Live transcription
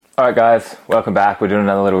Alright guys, welcome back. We're doing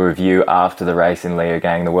another little review after the race in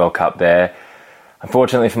Leogang, the World Cup there.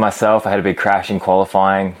 Unfortunately for myself, I had a big crash in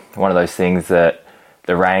qualifying. One of those things that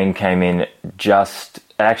the rain came in it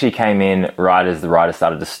actually came in right as the rider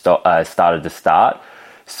started to start.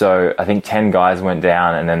 So I think 10 guys went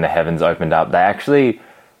down and then the heavens opened up.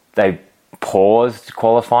 They paused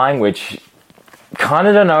qualifying, which kind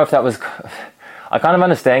of don't know if that was... I kind of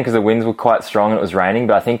understand because the winds were quite strong and it was raining,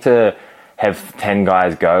 but I think to have 10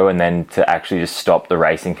 guys go and then to actually just stop the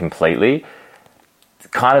racing completely, it's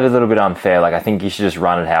kind of a little bit unfair. Like, I think you should just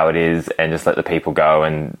run it how it is and just let the people go.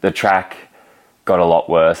 And the track got a lot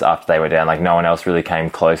worse after they were down. Like, no one else really came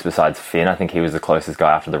close besides Finn. I think he was the closest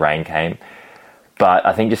guy after the rain came. But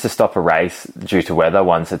I think just to stop a race due to weather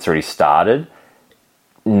once it's already started,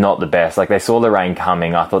 not the best. Like, they saw the rain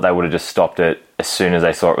coming. I thought they would have just stopped it as soon as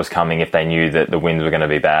they saw it was coming if they knew that the winds were going to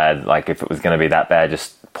be bad. Like, if it was going to be that bad,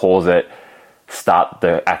 just pause it, start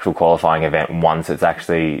the actual qualifying event once it's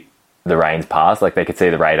actually the rain's passed. Like, they could see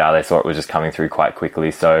the radar, they saw it was just coming through quite quickly.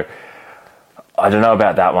 So I don't know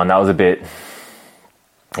about that one. That was a bit,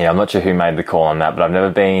 I'm not sure who made the call on that, but I've never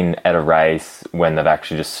been at a race when they've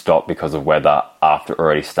actually just stopped because of weather after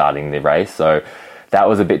already starting the race. So that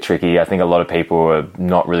was a bit tricky. I think a lot of people were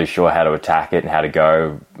not really sure how to attack it and how to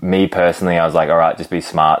go. Me personally, I was like, all right, just be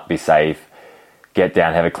smart, be safe, get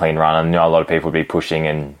down, have a clean run. I know a lot of people would be pushing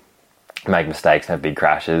and make mistakes and have big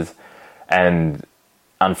crashes. And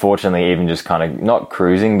unfortunately, even just kind of not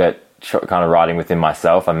cruising, but kind of riding within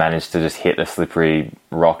myself, I managed to just hit a slippery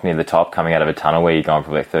rock near the top coming out of a tunnel where you're going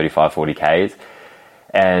probably like 35, 40 Ks.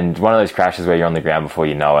 And one of those crashes where you're on the ground before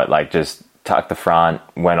you know it, like just tucked the front,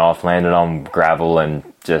 went off, landed on gravel, and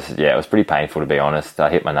just, it was pretty painful, to be honest.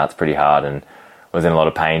 I hit my nuts pretty hard and was in a lot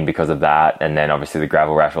of pain because of that. And then obviously the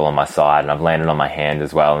gravel rattled on my side, and I've landed on my hand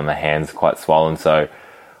as well, and my hand's quite swollen. So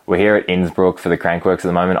we're here at Innsbruck for the Crankworks at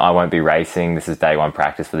the moment. I won't be racing. This is day one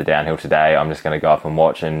practice for the downhill today. I'm just going to go up and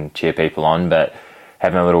watch and cheer people on, but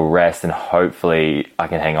having a little rest, and hopefully I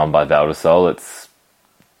can hang on by Val di Sole. It's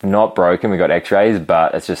not broken. We got x-rays,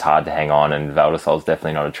 but it's just hard to hang on, and Val di Sole's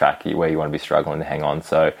definitely not a track where you want to be struggling to hang on.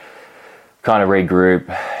 So kind of regroup,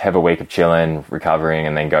 have a week of chilling, recovering,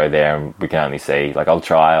 and then go there, and we can only see. Like,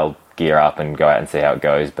 I'll gear up and go out and see how it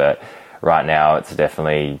goes, but right now it's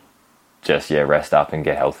definitely just, rest up and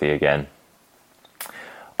get healthy again.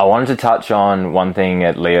 I wanted to touch on one thing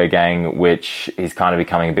at Leogang, which is kind of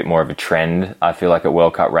becoming a bit more of a trend, I feel like, at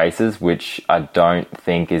World Cup races, which I don't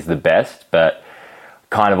think is the best, but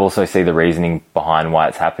kind of also see the reasoning behind why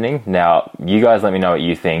it's happening. Now, you guys let me know what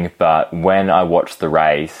you think, but when I watched the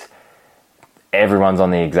race, everyone's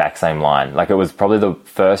on the exact same line. Like, it was probably the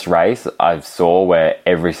first race I saw where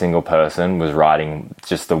every single person was riding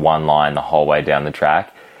just the one line the whole way down the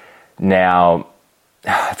track. Now,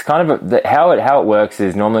 it's kind of how it works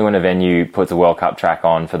is normally when a venue puts a World Cup track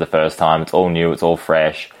on for the first time, it's all new, it's all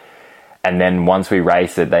fresh. And then once we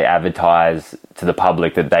race it, they advertise to the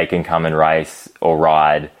public that they can come and race or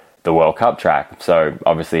ride the World Cup track. So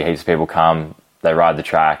obviously heaps of people come, they ride the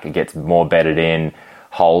track, it gets more bedded in,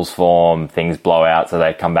 holes form, things blow out, so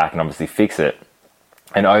they come back and obviously fix it.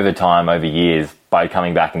 And over time, over years, by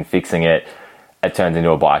coming back and fixing it, it turns into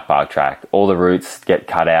a bike park track. All the routes get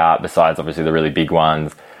cut out, besides obviously the really big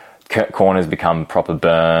ones. Corners become proper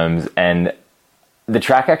berms, and the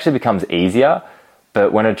track actually becomes easier.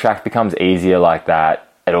 But when a track becomes easier like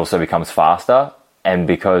that, it also becomes faster. And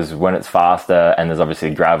because when it's faster, and there's obviously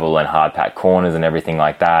gravel and hard packed corners and everything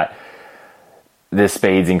like that, the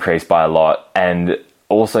speeds increase by a lot. And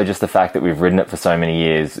also just the fact that we've ridden it for so many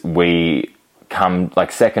years, we come,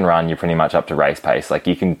 like, second run, you're pretty much up to race pace. Like,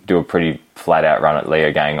 you can do a pretty flat out run at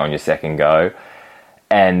Leogang on your second go.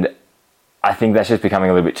 And I think that's just becoming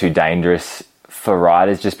a little bit too dangerous for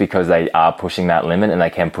riders, just because they are pushing that limit and they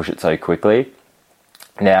can push it so quickly.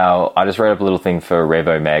 Now, I just wrote up a little thing for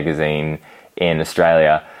Revo magazine in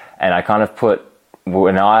Australia, and I kind of put,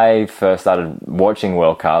 when I first started watching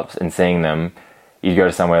World Cups and seeing them, you'd go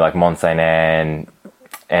to somewhere like Mont Saint Anne,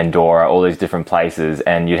 Andorra, all these different places,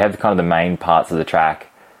 and you'd have kind of the main parts of the track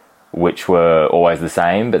which were always the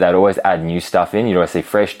same, but they'd always add new stuff in. You'd always see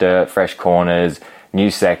fresh dirt, fresh corners, new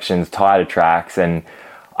sections, tighter tracks, and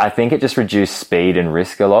I think it just reduced speed and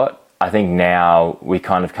risk a lot. I think now we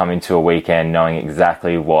kind of come into a weekend knowing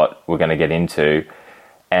exactly what we're going to get into,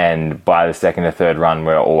 and by the second or third run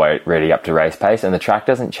we're already up to race pace, and the track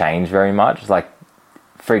doesn't change very much. Like,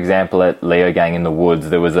 for example, at Leogang in the woods,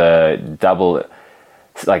 there was a double,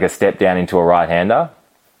 like a step down into a right-hander.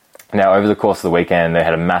 Now, over the course of the weekend, they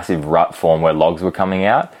had a massive rut form where logs were coming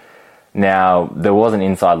out. Now, there was an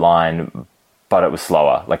inside line, but it was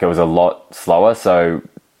slower. Like, it was a lot slower. So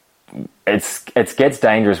it gets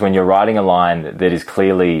dangerous when you're riding a line that is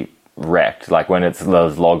clearly wrecked, like when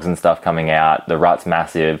there's logs and stuff coming out, the rut's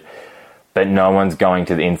massive, but no one's going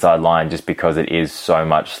to the inside line just because it is so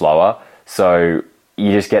much slower. So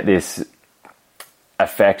you just get this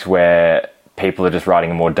effect where people are just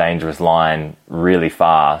riding a more dangerous line really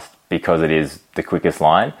fast because it is the quickest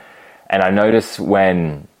line. And I noticed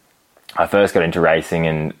when I first got into racing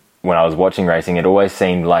and when I was watching racing, it always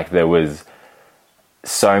seemed like there was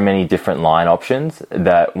so many different line options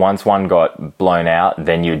that once one got blown out,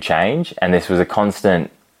 then you'd change. And this was a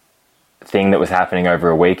constant thing that was happening over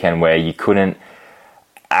a weekend where you couldn't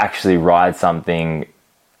actually ride something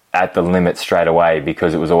at the limit straight away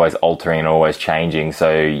because it was always altering and always changing.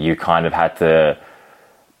 So you kind of had to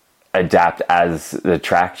adapt as the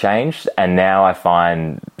track changed. And now I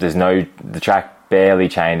find the track barely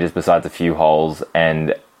changes besides a few holes,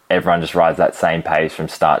 and everyone just rides that same pace from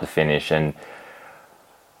start to finish. And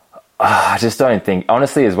I just don't think,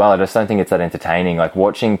 honestly as well, I just don't think it's that entertaining. Like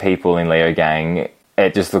watching people in Leogang,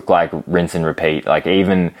 it just looked like rinse and repeat. Like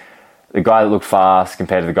even the guy that looked fast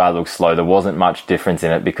compared to the guy that looked slow, there wasn't much difference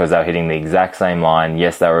in it because they were hitting the exact same line.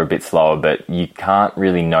 Yes, they were a bit slower, but you can't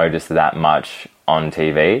really notice that much on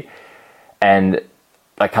TV. And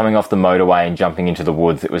like coming off the motorway and jumping into the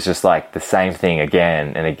woods, it was just like the same thing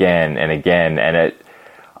again and again and again. And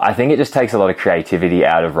I think it just takes a lot of creativity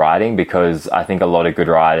out of riding, because I think a lot of good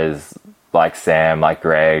riders like Sam, like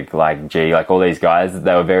Greg, like G, like all these guys,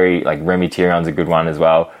 they were very, like Remy Tirion's a good one as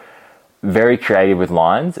well, very creative with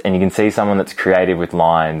lines. And you can see someone that's creative with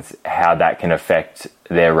lines, how that can affect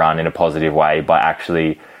their run in a positive way by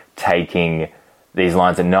actually taking these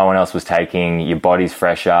lines that no one else was taking. Your body's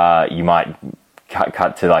fresher, you might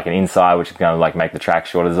cut to like an inside, which is going to like make the track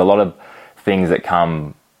shorter. There's a lot of things that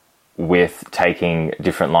come with taking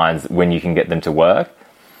different lines when you can get them to work.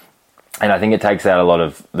 And I think it takes out a lot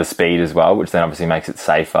of the speed as well, which then obviously makes it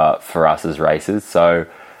safer for us as racers. So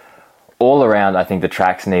all around, I think the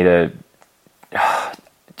tracks need to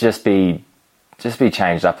just be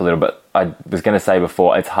changed up a little bit. I was going to say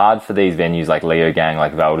before, it's hard for these venues like Leogang,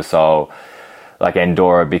 like Val di Sole, like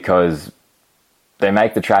Andorra, because they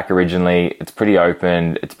make the track originally, it's pretty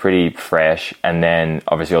open, it's pretty fresh, and then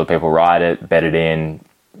obviously all the people ride it, bed it in.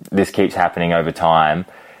 This keeps happening over time.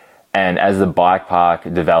 And as the bike park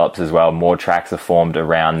develops as well, more tracks are formed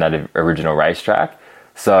around that original racetrack.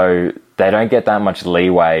 So they don't get that much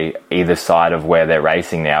leeway either side of where they're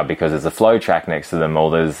racing now, because there's a flow track next to them, or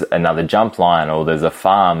there's another jump line, or there's a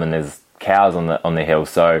farm and there's cows on the hill.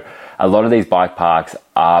 So a lot of these bike parks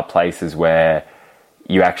are places where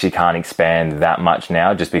you actually can't expand that much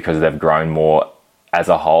now, just because they've grown more as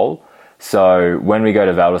a whole. So when we go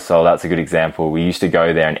to Val di Sole, that's a good example. We used to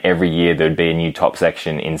go there and every year there'd be a new top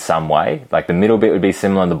section in some way. Like the middle bit would be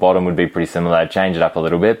similar and the bottom would be pretty similar. They'd change it up a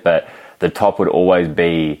little bit, but the top would always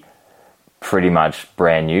be pretty much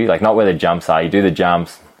brand new. Like not where the jumps are. You do the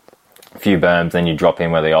jumps, a few berms, then you drop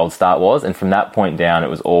in where the old start was. And from that point down, it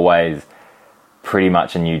was always pretty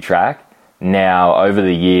much a new track. Now, over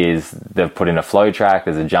the years, they've put in a flow track,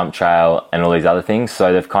 there's a jump trail and all these other things.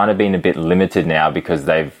 So they've kind of been a bit limited now because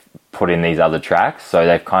they've put in these other tracks. So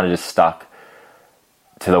they've kind of just stuck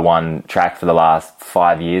to the one track for the last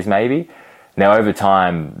 5 years maybe. Now, over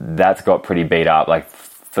time, that's got pretty beat up. Like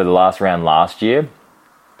for the last round last year,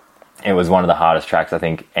 it was one of the hardest tracks I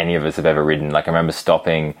think any of us have ever ridden. Like I remember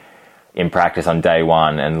stopping in practice on day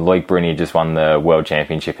one, and Loic Bruni just won the world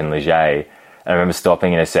championship in Leger. And I remember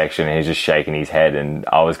stopping in a section and he's just shaking his head, and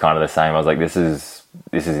I was kind of the same. I was like, this is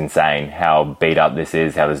insane how beat up this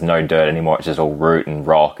is, how there's no dirt anymore. It's just all root and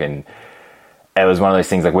rock. And it was one of those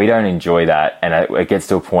things, like we don't enjoy that. And it gets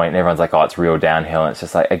to a point and everyone's like, oh, it's real downhill. And it's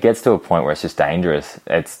just like, it gets to a point where it's just dangerous.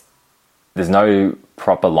 There's no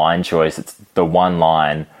proper line choice. It's the one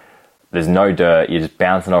line. There's no dirt. You're just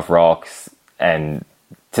bouncing off rocks. And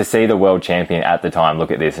to see the world champion at the time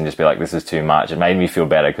look at this and just be like, this is too much, it made me feel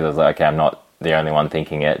better, because I was like, okay, I'm not the only one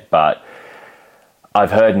thinking it. But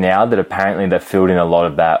I've heard now that apparently they've filled in a lot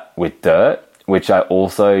of that with dirt, which I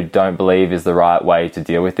also don't believe is the right way to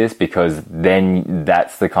deal with this, because then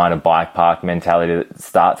that's the kind of bike park mentality that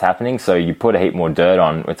starts happening. So you put a heap more dirt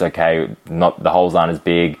on, it's okay, not the holes aren't as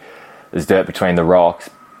big, there's dirt between the rocks,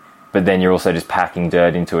 but then you're also just packing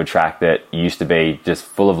dirt into a track that used to be just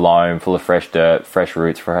full of loam, full of fresh dirt, fresh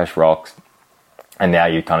roots, fresh rocks, and now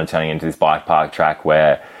you're kind of turning into this bike park track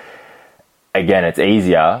where, again, it's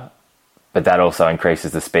easier, but that also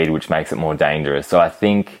increases the speed, which makes it more dangerous. So I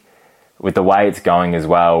think with the way it's going as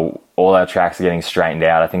well, all our tracks are getting straightened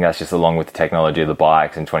out. I think that's just along with the technology of the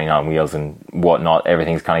bikes and 29 wheels and whatnot.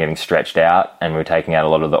 Everything's kind of getting stretched out, and we're taking out a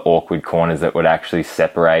lot of the awkward corners that would actually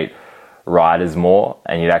separate riders more,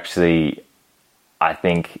 and you'd actually, I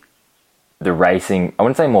think, the racing, I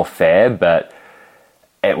wouldn't say more fair, but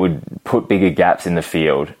it would put bigger gaps in the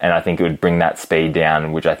field, and I think it would bring that speed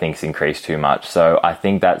down, which I think's increased too much. So I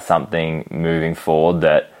think that's something moving forward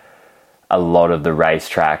that a lot of the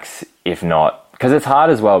racetracks, if not, because it's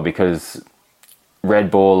hard as well, because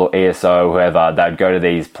Red Bull or ESO, whoever, they'd go to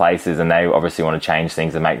these places and they obviously want to change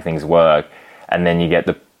things and make things work, and then you get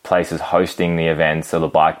the places hosting the events or the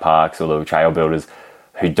bike parks or the trail builders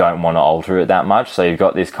who don't want to alter it that much. So you've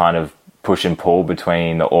got this kind of push and pull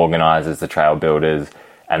between the organisers, the trail builders,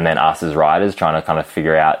 and then us as riders trying to kind of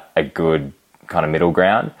figure out a good kind of middle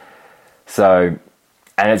ground. So,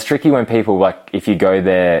 and it's tricky when people, like, if you go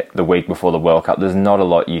there the week before the World Cup, there's not a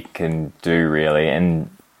lot you can do really. And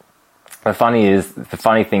the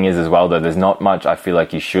funny thing is as well, though, there's not much I feel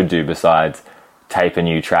like you should do besides tape a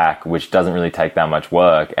new track, which doesn't really take that much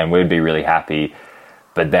work, and we'd be really happy.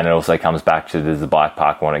 But then it also comes back to, does the bike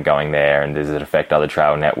park want it going there, and does it affect other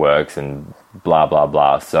trail networks, and blah, blah,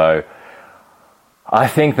 blah. So I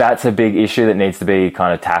think that's a big issue that needs to be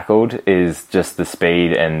kind of tackled, is just the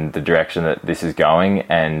speed and the direction that this is going.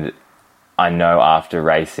 And I know after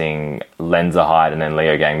racing Lenzerheide and then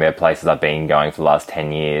Leogang, they're places I've been going for the last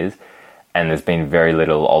 10 years, and there's been very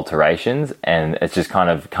little alterations, and it's just kind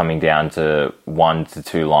of coming down to 1 to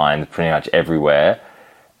 2 lines pretty much everywhere,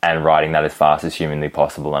 and riding that as fast as humanly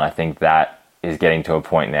possible. And I think that is getting to a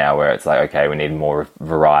point now where it's like, okay, we need more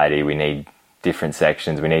variety, we need different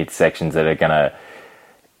sections, we need sections that are gonna,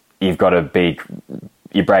 your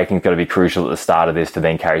braking's got to be crucial at the start of this to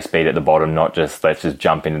then carry speed at the bottom, not just let's just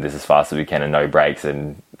jump into this as fast as we can and no brakes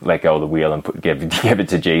and let go of the wheel and give it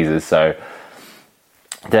to Jesus. So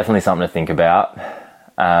definitely something to think about.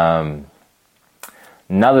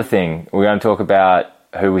 Another thing, we're going to talk about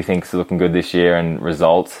who we think is looking good this year and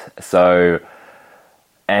results. So,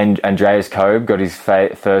 and Andreas Kobe got his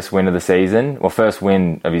first win of the season, well, first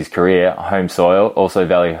win of his career, home soil. Also,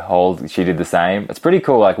 Valley Hold, she did the same. It's pretty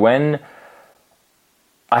cool. Like, when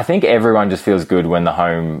I think everyone just feels good when the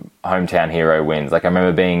hometown hero wins. Like, I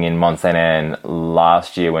remember being in Mont Saint Anne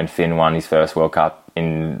last year when Finn won his first World Cup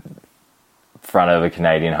in front of a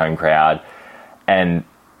Canadian home crowd, and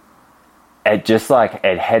it just like,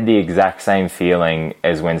 it had the exact same feeling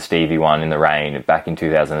as when Stevie won in the rain back in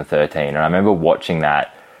 2013. And I remember watching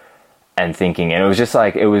that and thinking, and it was just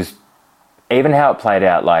like, it was even how it played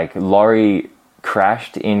out. Like, Laurie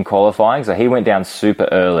crashed in qualifying, so he went down super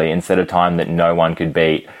early instead of time that no one could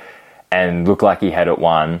beat, and looked like he had it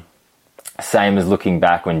won. Same as looking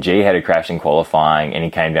back when G had a crash in qualifying and he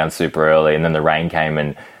came down super early, and then the rain came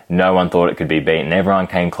and no one thought it could be beaten. Everyone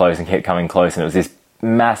came close and kept coming close, and it was this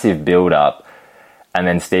massive build up. And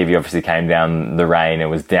then Stevie obviously came down the rain and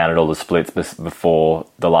was down at all the splits before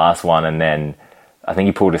the last one, and then I think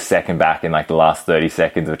he pulled a second back in like the last 30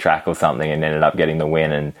 seconds of track or something and ended up getting the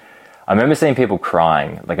win. And I remember seeing people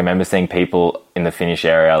crying. Like, I remember seeing people in the finish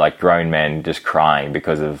area, like grown men, just crying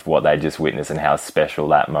because of what they just witnessed and how special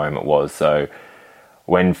that moment was. So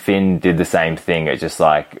when Finn did the same thing, it just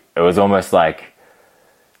like, it was almost like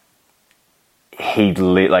it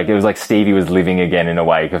was like Stevie was living again in a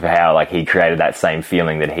way, of how like he created that same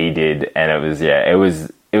feeling that he did. And it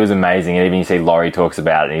was amazing. And even you see Laurie talks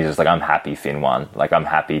about it and he's just like, I'm happy Finn won. Like, I'm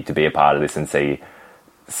happy to be a part of this and see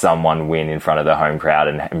someone win in front of the home crowd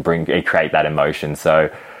and create that emotion. So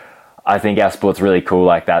I think our sport's really cool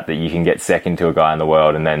like that you can get second to a guy in the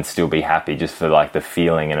world and then still be happy just for like the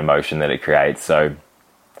feeling and emotion that it creates. So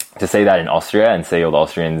to see that in Austria and see all the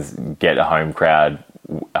Austrians get a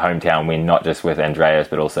hometown win, not just with Andreas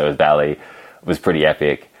but also with Valley, was pretty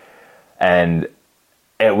epic. And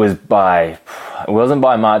it wasn't by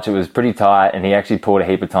much, it was pretty tight, and he actually pulled a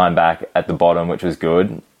heap of time back at the bottom, which was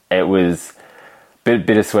good. It was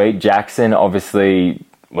bittersweet. Jackson obviously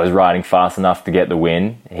was riding fast enough to get the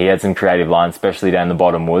win. He had some creative lines, especially down the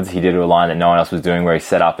bottom woods. He did a line that no one else was doing, where he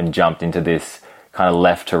set up and jumped into this kind of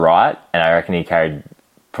left to right, and I reckon he carried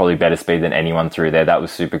probably better speed than anyone through there. That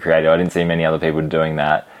was super creative. I didn't see many other people doing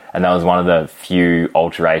that, and that was one of the few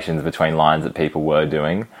alterations between lines that people were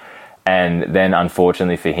doing. And then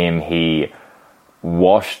unfortunately for him, he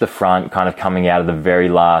washed the front kind of coming out of the very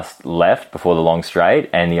last left before the long straight,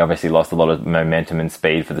 and he obviously lost a lot of momentum and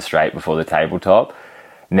speed for the straight before the tabletop.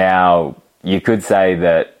 Now, you could say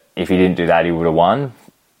that if he didn't do that, he would have won,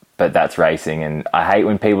 but that's racing. And I hate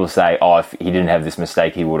when people say, oh, if he didn't have this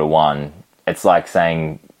mistake, he would have won. It's like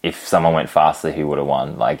saying if someone went faster, he would have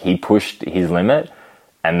won. Like, he pushed his limit,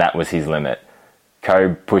 and that was his limit.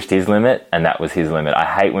 Kobe pushed his limit, and that was his limit. I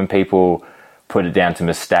hate when people put it down to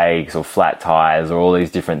mistakes or flat tires or all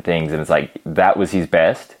these different things, and it's like, that was his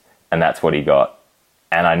best, and that's what he got.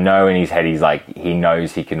 And I know in his head he's like, he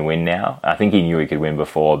knows he can win now. I think he knew he could win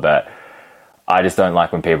before, but I just don't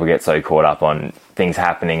like when people get so caught up on things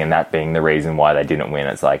happening and that being the reason why they didn't win.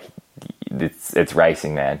 It's like, it's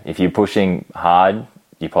racing, man. If you're pushing hard,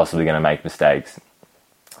 you're possibly going to make mistakes.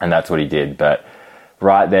 And that's what he did. But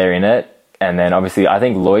right there in it. And then obviously, I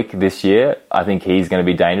think Loic this year, I think he's going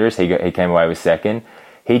to be dangerous. He came away with second.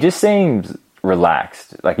 He just seems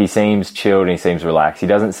relaxed. Like, he seems chilled and he seems relaxed. He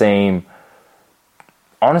doesn't seem,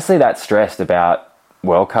 honestly, that stressed about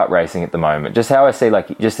World Cup racing at the moment. Just how I see,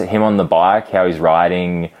 like, just him on the bike, how he's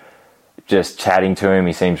riding, just chatting to him.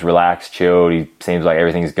 He seems relaxed, chilled. He seems like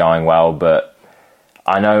everything's going well. But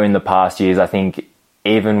I know in the past years, I think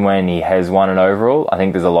even when he has won an overall, I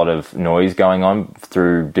think there's a lot of noise going on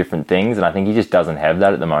through different things. And I think he just doesn't have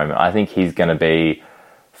that at the moment. I think he's going to be,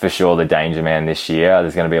 for sure, the danger man this year.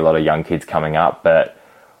 There's going to be a lot of young kids coming up, but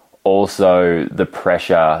also the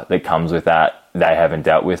pressure that comes with that, they haven't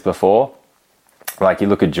dealt with before. Like, you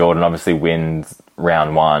look at Jordan, obviously wins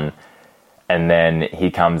round one, and then he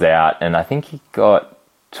comes out, and I think he got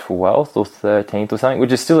 12th or 13th or something,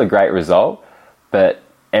 which is still a great result, but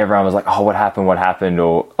everyone was like, oh, what happened,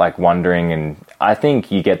 or like wondering. And I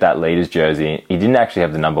think you get that leader's jersey. He didn't actually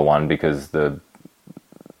have the number 1 because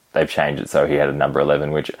they've changed it, so he had a number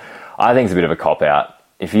 11, which I think is a bit of a cop-out.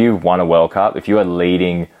 If you won a World Cup, if you are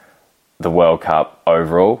leading the World Cup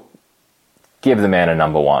overall, give the man a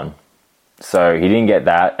number 1. So he didn't get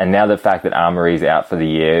that, and now the fact that Amari's out for the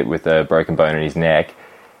year with a broken bone in his neck,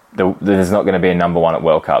 there's not going to be a number 1 at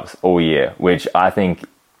World Cups all year, which I think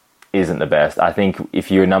isn't the best. I think if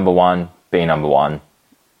you're number 1, be number 1.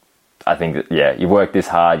 I think that, yeah, you've worked this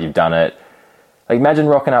hard, you've done it. Like, imagine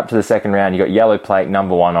rocking up to the second round, you got yellow plate,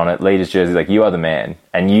 number 1 on it, leader's jersey, like, you are the man,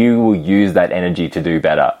 and you will use that energy to do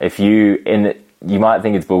better. You might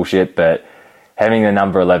think it's bullshit, but having the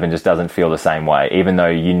number 11 just doesn't feel the same way, even though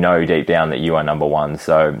you know deep down that you are number 1.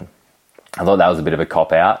 So I thought that was a bit of a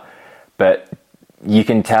cop-out. But you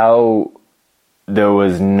can tell there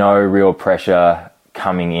was no real pressure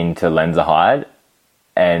coming into Lenzerheide,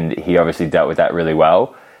 and he obviously dealt with that really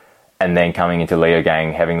well. And then coming into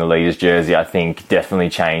Leogang, having the leader's jersey, I think definitely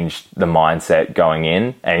changed the mindset going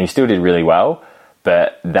in. And he still did really well,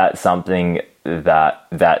 but that's something that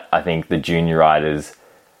I think the junior riders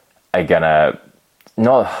are going to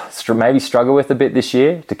maybe struggle with a bit this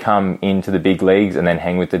year to come into the big leagues and then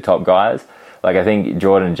hang with the top guys. Like, I think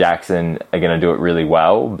Jordan and Jackson are going to do it really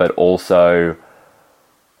well, but also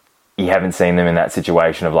you haven't seen them in that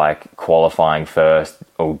situation of like qualifying first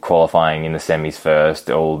or qualifying in the semis first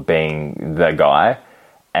or being the guy.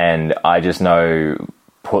 And I just know,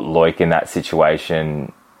 put Loic in that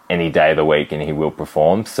situation any day of the week and he will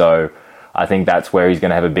perform. So I think that's where he's going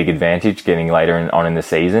to have a big advantage getting later on in the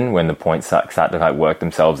season when the points start to like work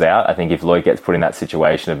themselves out. I think if Loic gets put in that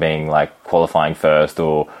situation of being like qualifying first,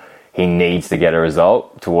 or he needs to get a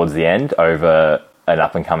result towards the end over an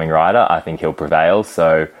up and coming rider, I think he'll prevail.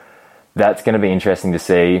 So that's going to be interesting to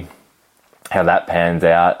see how that pans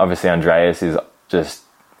out. Obviously, Andreas is just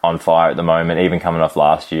on fire at the moment, even coming off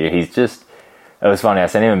last year. It was funny, I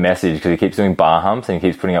sent him a message because he keeps doing bar humps and he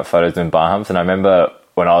keeps putting up photos doing bar humps. And I remember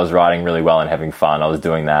when I was riding really well and having fun, I was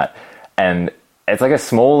doing that. And it's like a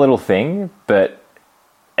small little thing, but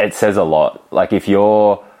it says a lot. Like, if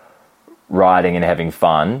you're riding and having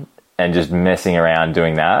fun and just messing around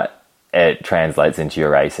doing that, it translates into your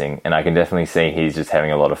racing. And I can definitely see he's just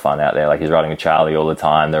having a lot of fun out there. Like, he's riding with Charlie all the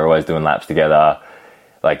time. They're always doing laps together.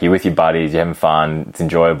 Like, you're with your buddies, you're having fun, it's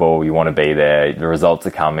enjoyable, you want to be there, the results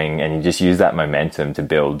are coming, and you just use that momentum to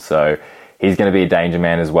build. So he's going to be a danger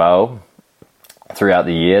man as well. Throughout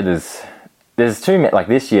the year, there's too many. Like,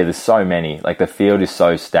 this year, there's so many. Like, the field is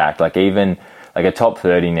so stacked. Like, even like a top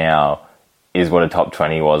 30 now is what a top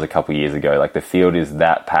 20 was a couple years ago. Like, the field is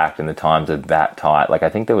that packed and the times are that tight. Like, I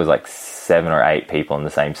think there was like 7 or 8 people in the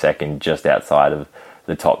same second just outside of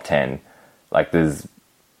the top 10. Like, there's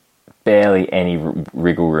barely any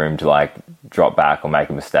wriggle room to like drop back or make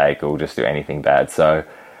a mistake or just do anything bad. So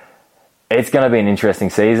it's going to be an interesting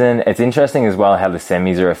season. It's interesting as well how the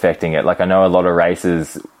semis are affecting it. Like, I know a lot of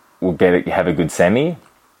races will have a good semi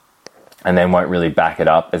and then won't really back it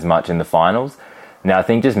up as much in the finals. Now, I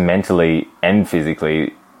think just mentally and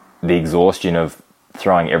physically, the exhaustion of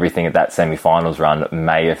throwing everything at that semi-finals run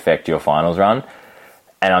may affect your finals run.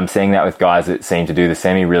 And I'm seeing that with guys that seem to do the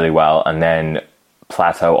semi really well and then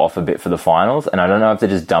plateau off a bit for the finals. And I don't know if they're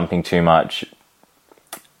just dumping too much,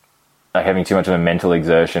 like having too much of a mental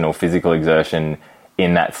exertion or physical exertion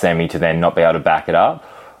in that semi to then not be able to back it up,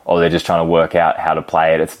 or they're just trying to work out how to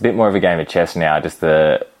play it. It's a bit more of a game of chess now, just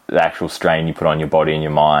the actual strain you put on your body and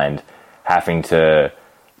your mind, having to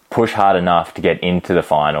push hard enough to get into the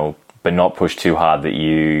final, but not push too hard that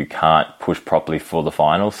you can't push properly for the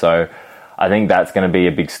final. So I think that's going to be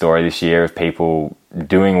a big story this year of people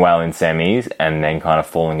doing well in semis and then kind of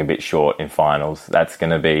falling a bit short in finals. It's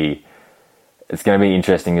going to be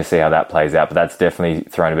interesting to see how that plays out, but that's definitely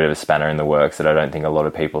thrown a bit of a spanner in the works that I don't think a lot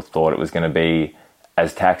of people thought it was going to be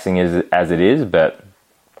as taxing as it is. But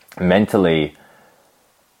mentally,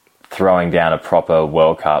 throwing down a proper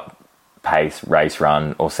World Cup pace race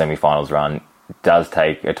run or semi-finals run does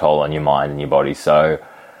take a toll on your mind and your body. So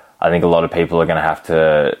I think a lot of people are going to have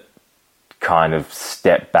to kind of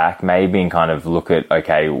step back maybe and kind of look at,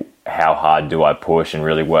 okay, how hard do I push and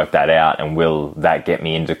really work that out, and will that get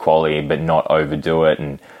me into quali but not overdo it,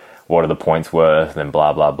 and what are the points worth, and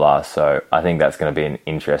blah blah blah. So I think that's going to be an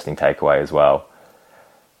interesting takeaway as well.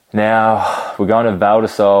 Now we're going to Val di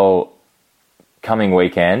Sole coming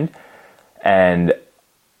weekend, and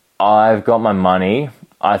I've got my money.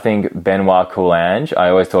 I think Benoit Coulange, I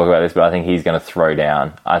always talk about this, but I think he's going to throw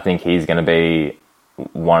down. I think he's going to be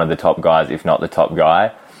one of the top guys, if not the top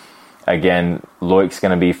guy. Again, Loic's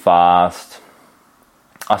going to be fast.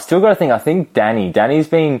 I've still got to think, I think Danny's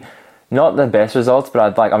been not the best results,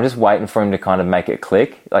 but I'm just waiting for him to kind of make it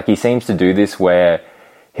click. Like, he seems to do this where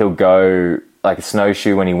he'll go like a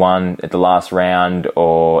snowshoe when he won at the last round,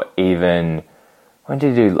 or even, when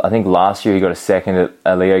did he do? I think last year he got a second at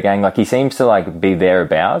Leogang. Like, he seems to like be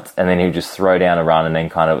thereabouts, and then he'll just throw down a run and then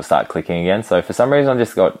kind of start clicking again. So for some reason, I've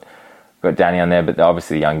just got Danny on there, but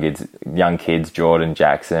obviously young kids, Jordan,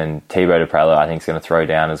 Jackson, Thibaut Deprello, I think is going to throw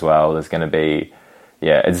down as well. There's going to be,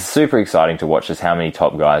 it's super exciting to watch just how many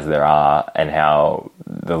top guys there are and how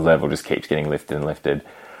the level just keeps getting lifted and lifted.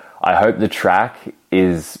 I hope the track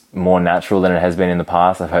is more natural than it has been in the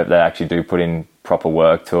past. I hope they actually do put in proper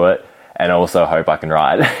work to it, and also hope I can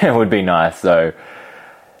ride. It would be nice. So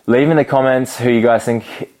leave in the comments who you guys think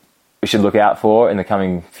we should look out for in the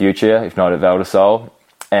coming future, if not at Val di Sole.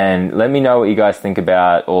 And let me know what you guys think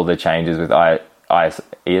about all the changes with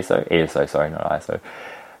ESO, sorry, not ISO.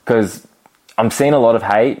 Because I'm seeing a lot of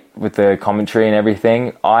hate with the commentary and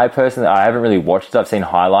everything. I haven't really watched it. I've seen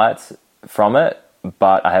highlights from it,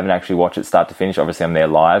 but I haven't actually watched it start to finish. Obviously, I'm there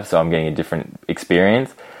live, so I'm getting a different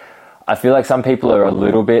experience. I feel like some people are a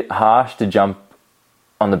little bit harsh to jump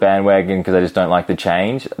on the bandwagon because they just don't like the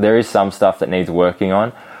change. There is some stuff that needs working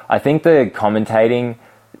on. I think the commentating,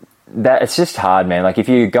 that it's just hard, man. Like, if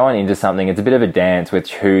you're going into something, it's a bit of a dance with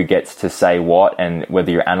who gets to say what, and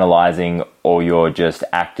whether you're analyzing or you're just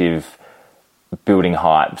active building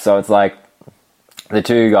hype. So it's like the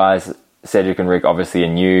two guys, Cedric and Rick, obviously are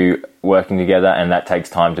new, working together, and that takes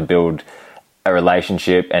time to build a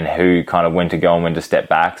relationship and who kind of when to go and when to step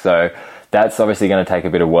back. So that's obviously going to take a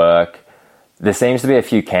bit of work. There seems to be a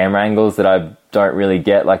few camera angles that I don't really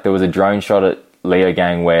get. Like, there was a drone shot at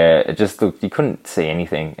Leogang where it just looked, you couldn't see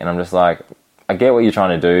anything, and I'm just like, I get what you're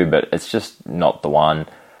trying to do, but it's just not the one.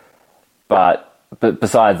 But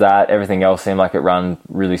besides that, everything else seemed like it ran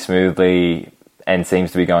really smoothly and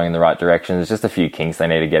seems to be going in the right direction. There's just a few kinks they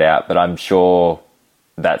need to get out, but I'm sure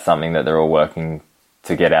that's something that they're all working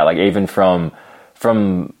to get out. Like, even from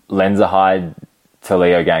Lenzerheide to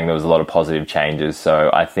Leogang, there was a lot of positive changes. So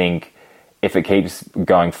I think if it keeps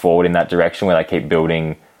going forward in that direction where they keep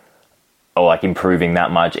building or like improving that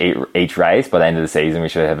much each race, by the end of the season we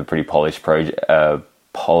should have a pretty polished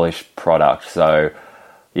product. So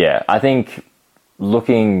yeah, I think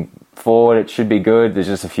looking forward it should be good. There's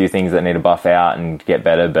just a few things that need to buff out and get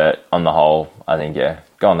better, but on the whole I think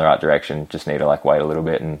go in the right direction. Just need to like wait a little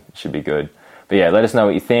bit and it should be good. But yeah, let us know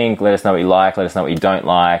what you think, let us know what you like, let us know what you don't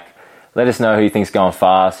like, let us know who you think's going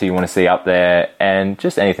fast, who you want to see up there, and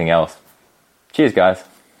just anything else. Cheers guys.